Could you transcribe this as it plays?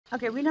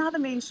Okay, we know how the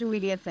mainstream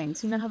media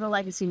thinks. We know how the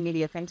legacy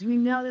media thinks. We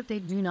know that they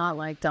do not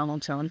like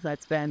Donald Trump.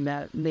 That's been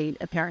made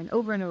apparent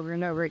over and over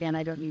and over again.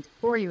 I don't need to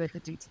bore you with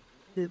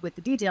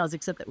the details,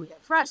 except that we have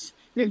fresh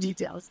new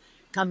details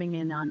coming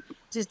in on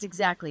just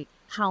exactly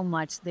how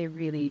much they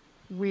really,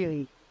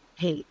 really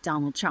hate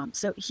Donald Trump.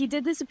 So he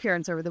did this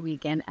appearance over the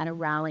weekend at a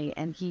rally,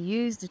 and he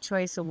used a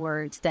choice of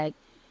words that,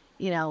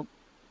 you know,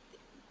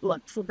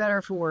 look, for better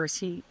or for worse,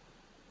 he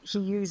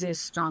uses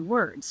strong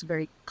words,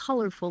 very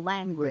colorful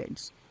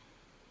language.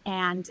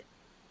 And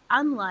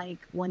unlike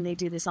when they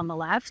do this on the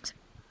left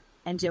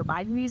and Joe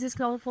Biden uses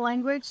colorful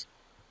language,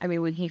 I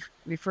mean, when he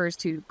refers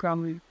to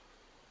grown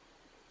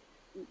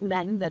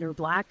men that are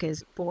black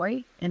as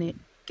boy and it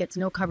gets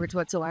no coverage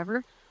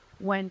whatsoever,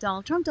 when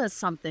Donald Trump does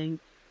something,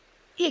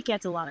 it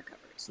gets a lot of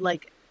coverage,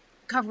 like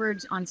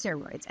coverage on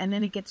steroids. And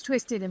then it gets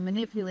twisted and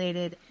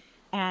manipulated.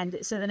 And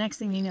so the next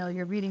thing you know,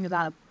 you're reading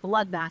about a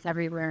bloodbath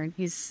everywhere, and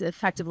he's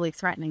effectively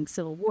threatening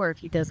civil war if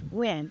he doesn't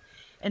win.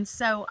 And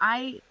so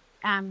I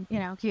am,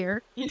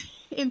 here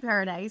in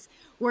paradise,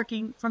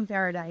 working from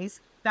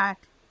paradise,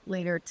 back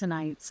later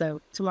tonight.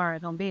 So tomorrow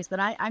at home base, but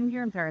I'm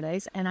here in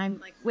paradise, and I'm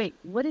like, wait,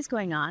 what is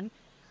going on?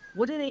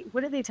 What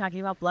are they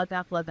talking about?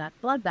 Bloodbath, bloodbath,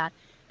 bloodbath.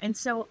 And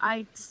so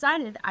I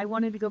decided I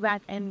wanted to go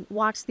back and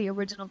watch the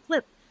original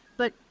clip.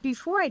 But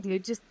before I do,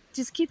 just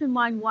keep in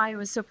mind why I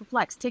was so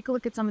perplexed. Take a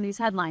look at some of these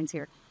headlines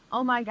here.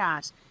 Oh my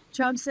gosh.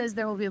 Trump says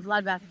there will be a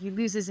bloodbath if he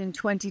loses in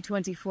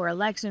 2024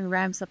 election,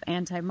 ramps up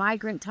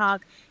anti-migrant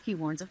talk. He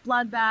warns of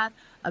bloodbath,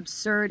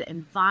 absurd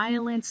and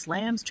violent,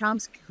 slams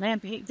Trump's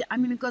campaign. I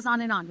mean, it goes on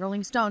and on.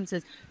 Rolling Stone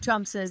says,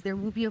 Trump says there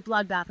will be a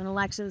bloodbath and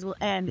elections will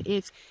end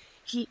if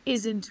he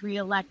isn't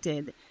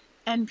reelected.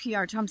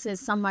 NPR, Trump says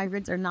some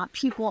migrants are not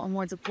people and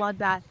warns of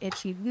bloodbath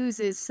if he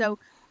loses. So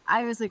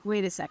I was like,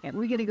 wait a second,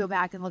 we got to go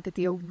back and look at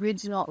the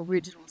original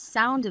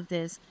sound of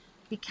this,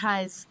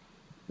 because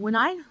when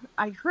I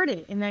heard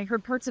it, and I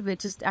heard parts of it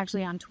just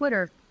actually on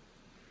Twitter,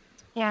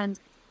 and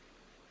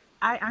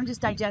I'm just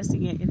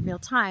digesting it in real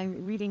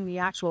time, reading the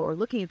actual or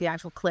looking at the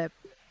actual clip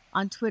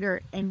on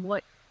Twitter, and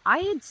what I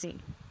had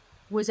seen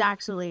was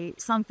actually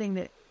something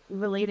that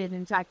related,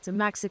 in fact, to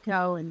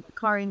Mexico and the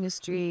car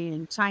industry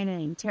and China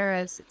and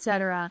tariffs,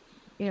 etc.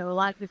 A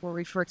lot of people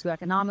refer to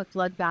economic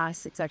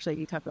bloodbaths. It's actually,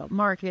 you talk about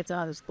markets,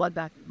 there's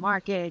bloodbath in the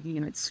market,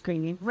 it's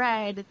screaming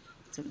red,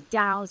 it's in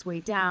Dow, it's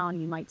way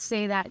down. You might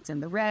say that, it's in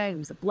the red, it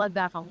was a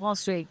bloodbath on Wall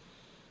Street.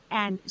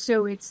 And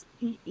so it's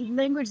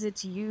language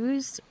that's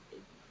used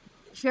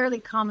fairly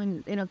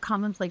common, in a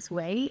commonplace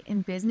way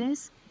in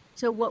business.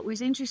 So what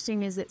was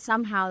interesting is that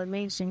somehow the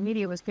mainstream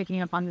media was picking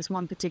up on this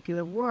one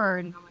particular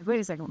word. And I'm like, wait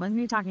a second, wasn't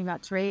he talking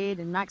about trade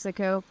in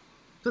Mexico?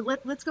 But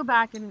let's go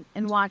back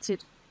and watch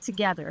it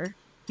together,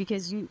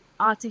 because you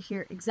ought to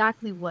hear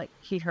exactly what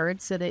he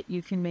heard so that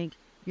you can make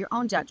your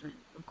own judgment,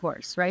 of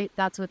course, right?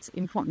 That's what's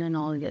important in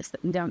all of this,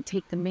 that you don't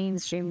take the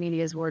mainstream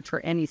media's word for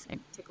anything.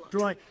 Take a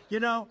look.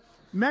 Roy,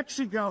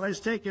 Mexico has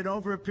taken,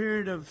 over a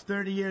period of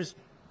 30 years,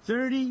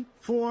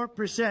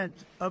 34%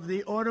 of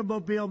the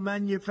automobile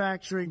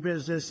manufacturing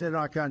business in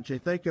our country.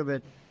 Think of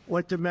it,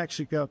 went to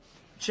Mexico.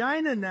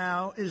 China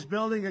now is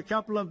building a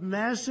couple of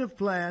massive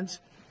plants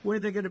where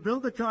they're going to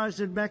build the cars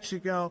in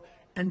Mexico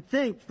and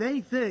they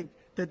think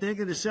that they're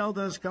going to sell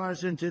those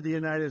cars into the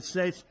United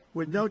States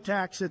with no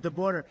tax at the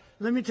border.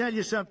 Let me tell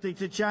you something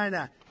to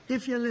China.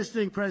 If you're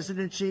listening,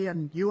 President Xi,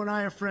 and you and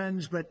I are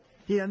friends, but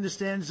he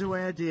understands the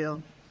way I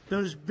deal,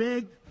 those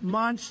big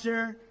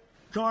monster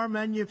car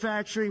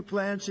manufacturing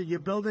plants that you're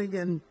building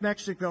in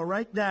Mexico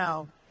right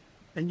now,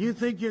 and you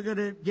think you're going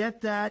to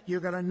get that,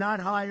 you're going to not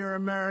hire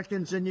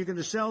Americans, and you're going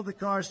to sell the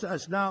cars to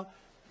us. Now,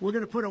 we're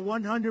going to put a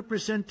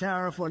 100%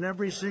 tariff on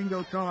every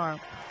single car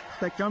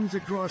that comes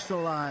across the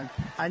line,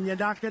 and you're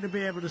not going to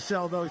be able to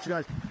sell those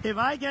cars. If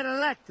I get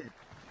elected,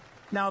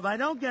 now if I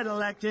don't get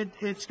elected,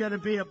 it's going to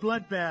be a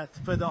bloodbath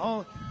for the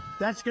whole,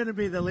 that's going to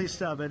be the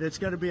least of it. It's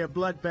going to be a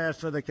bloodbath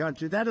for the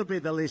country. That'll be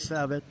the least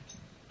of it.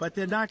 But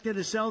they're not going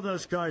to sell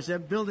those cars. They're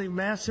building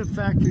massive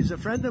factories. A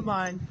friend of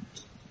mine,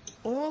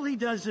 all he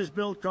does is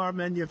build car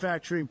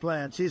manufacturing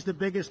plants. He's the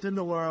biggest in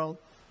the world.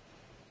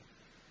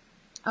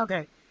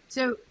 Okay.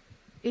 So,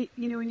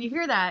 when you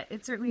hear that,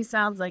 it certainly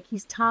sounds like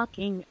he's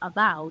talking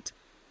about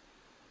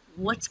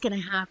what's going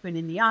to happen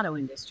in the auto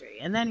industry.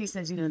 And then he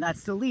says,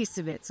 that's the least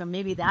of it. So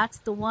maybe that's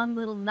the one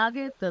little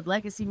nugget the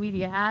legacy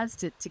media has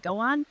to go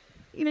on.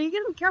 You got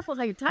to be careful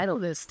how you title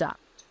this stuff.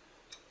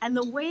 And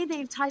the way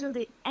they've titled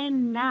it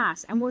en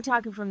masse, and we're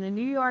talking from the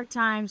New York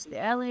Times, the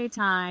LA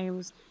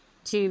Times,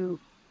 to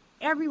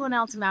everyone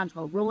else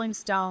imaginable, Rolling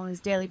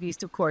Stones, Daily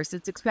Beast, of course,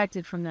 it's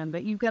expected from them.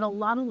 But you've got a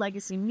lot of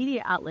legacy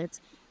media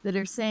outlets that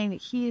are saying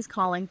that he is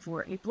calling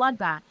for a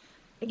bloodbath.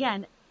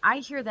 Again, I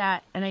hear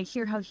that, and I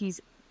hear how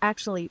he's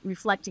actually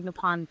reflecting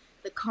upon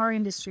the car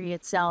industry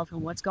itself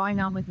and what's going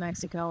on with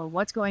Mexico and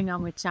what's going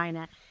on with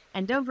China.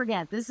 And don't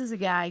forget, this is a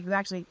guy who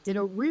actually did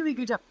a really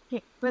good job.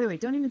 Hey, by the way,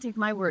 don't even take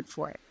my word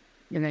for it.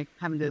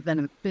 Having been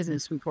a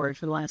business reporter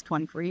for the last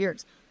 24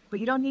 years. But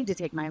you don't need to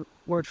take my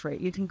word for it.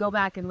 You can go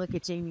back and look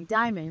at Jamie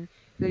Dimon,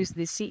 who's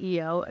the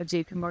CEO of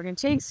JP Morgan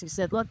Chase, who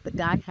said, look, the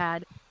guy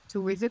had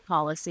terrific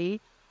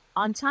policy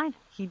on China.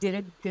 He did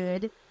a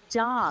good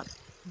job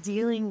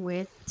dealing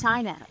with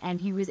China,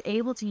 and he was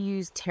able to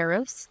use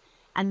tariffs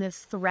and the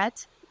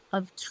threat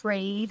of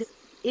trade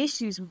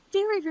issues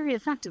very, very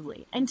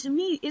effectively. And to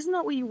me, isn't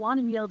that what you want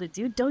to be able to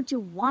do? Don't you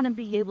want to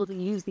be able to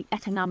use the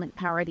economic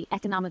power, the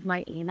economic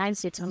might of the United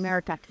States of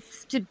America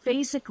to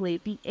basically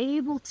be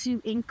able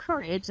to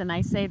encourage, and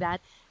I say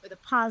that with a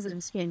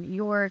positive spin,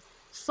 your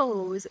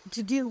foes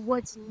to do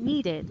what's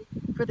needed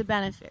for the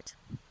benefit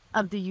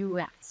of the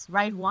U.S.,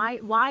 right?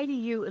 Why do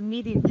you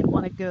immediately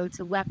want to go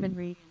to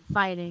weaponry and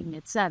fighting,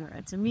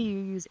 etc.? To me, you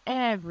use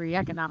every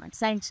economic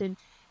sanction,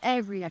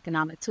 every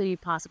economic tool you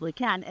possibly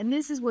can. And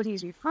this is what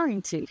he's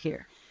referring to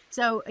here.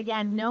 So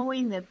again,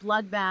 knowing that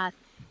bloodbath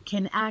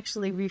can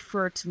actually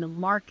refer to the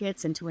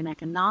markets and to an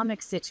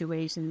economic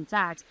situation. In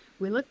fact,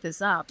 we looked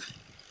this up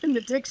in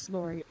the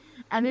dictionary,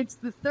 and it's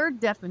the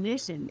third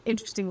definition,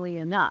 interestingly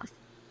enough.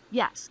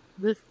 Yes,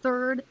 the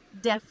third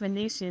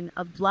definition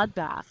of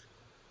bloodbath.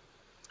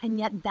 And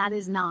yet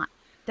that's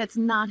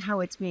not how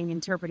it's being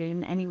interpreted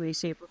in any way,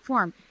 shape, or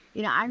form.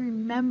 You know, I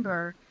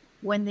remember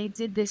when they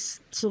did this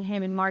to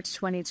him in March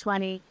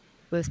 2020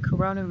 with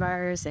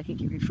coronavirus. I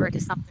think he referred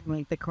to something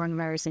like the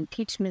coronavirus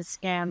impeachment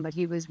scam, but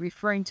he was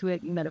referring to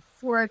it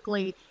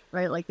metaphorically,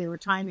 right? Like they were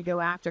trying to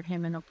go after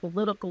him in a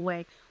political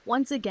way.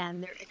 Once again,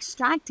 they're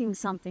extracting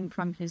something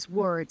from his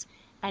words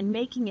and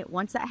making it,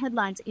 once that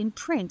headline's in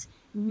print,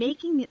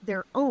 making it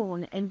their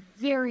own and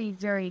very,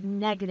 very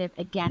negative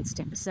against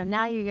him. So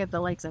now you get the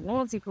likes of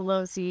Nancy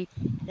Pelosi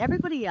and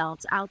everybody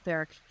else out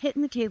there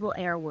hitting the cable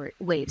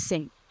airwaves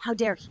saying, how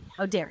dare he,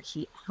 how dare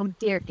he, how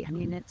dare he. I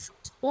mean, it's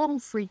total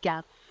freak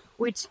out,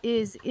 which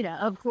is, you know,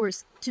 of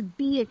course, to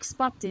be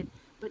expected,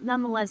 but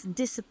nonetheless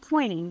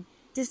disappointing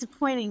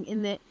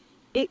in that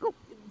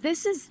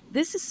this is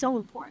so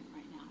important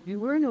right now. I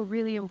mean, we're in a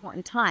really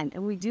important time,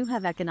 and we do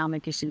have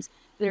economic issues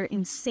that are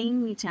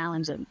insanely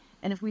challenging.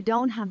 And if we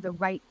don't have the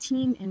right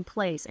team in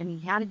place, and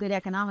he had a good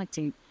economic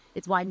team,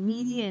 it's why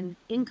median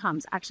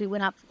incomes actually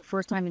went up for the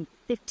first time in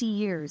 50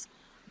 years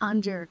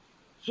under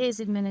his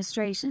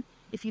administration.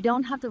 If you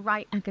don't have the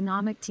right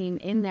economic team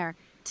in there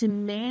to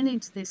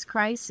manage this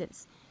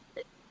crisis,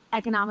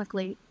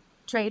 economically,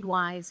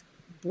 trade-wise,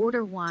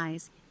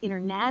 border-wise,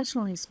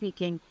 internationally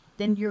speaking,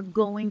 then you're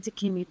going to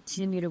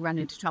continue to run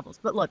into troubles.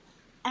 But look,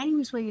 any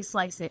which way you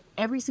slice it,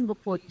 every single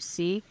quote you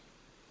see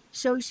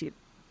shows you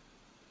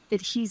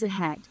that he's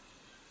ahead.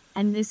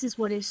 And this is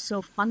what is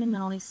so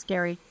fundamentally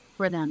scary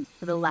for them,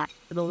 for the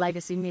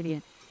legacy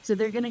media. So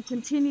they're going to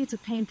continue to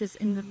paint this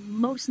in the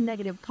most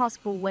negative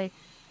possible way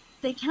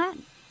they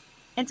can.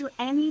 And so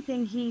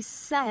anything he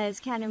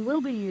says can and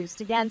will be used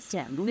against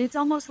him. And it's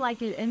almost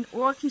like an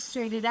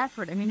orchestrated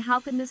effort. I mean, how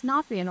can this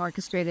not be an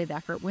orchestrated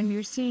effort when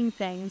you're seeing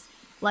things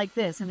like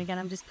this? And again,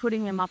 I'm just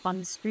putting them up on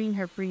the screen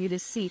here for you to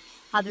see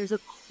how there's a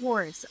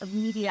chorus of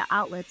media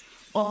outlets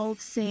all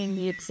saying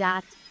the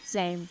exact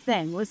same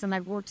thing. Listen,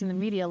 I've worked in the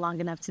media long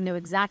enough to know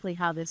exactly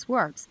how this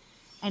works.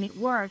 And it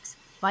works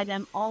by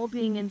them all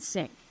being in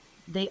sync.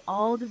 They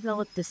all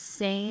develop the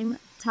same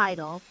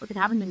title. Look, it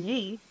happened to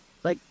me.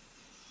 Like,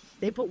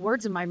 they put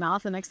words in my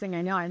mouth. The next thing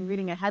I know, I'm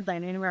reading a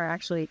headline. I never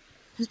actually,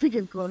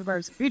 speaking of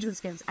coronavirus impeachment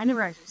scams, I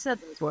never actually said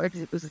those words.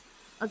 It was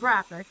a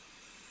graphic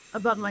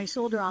above my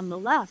shoulder on the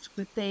left,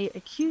 but they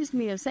accused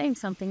me of saying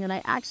something that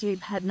I actually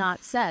had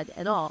not said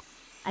at all.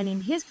 And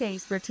in his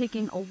case, they're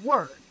taking a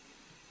word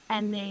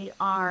and they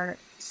are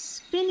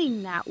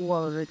spinning that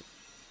word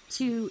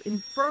to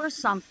infer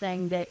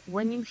something that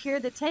when you hear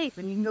the tape,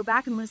 and you can go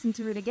back and listen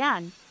to it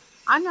again,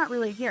 I'm not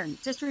really hearing.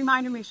 Just a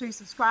reminder, make sure you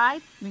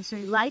subscribe, make sure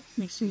you like,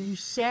 make sure you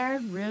share.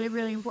 Really,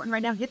 really important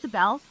right now. Hit the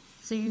bell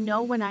so you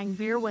know when I'm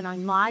here, when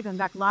I'm live. I'm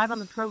back live on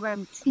the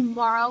program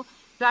tomorrow,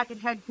 back at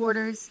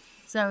headquarters.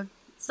 So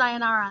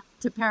sayonara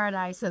to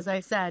paradise, as I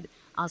said.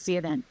 I'll see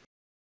you then.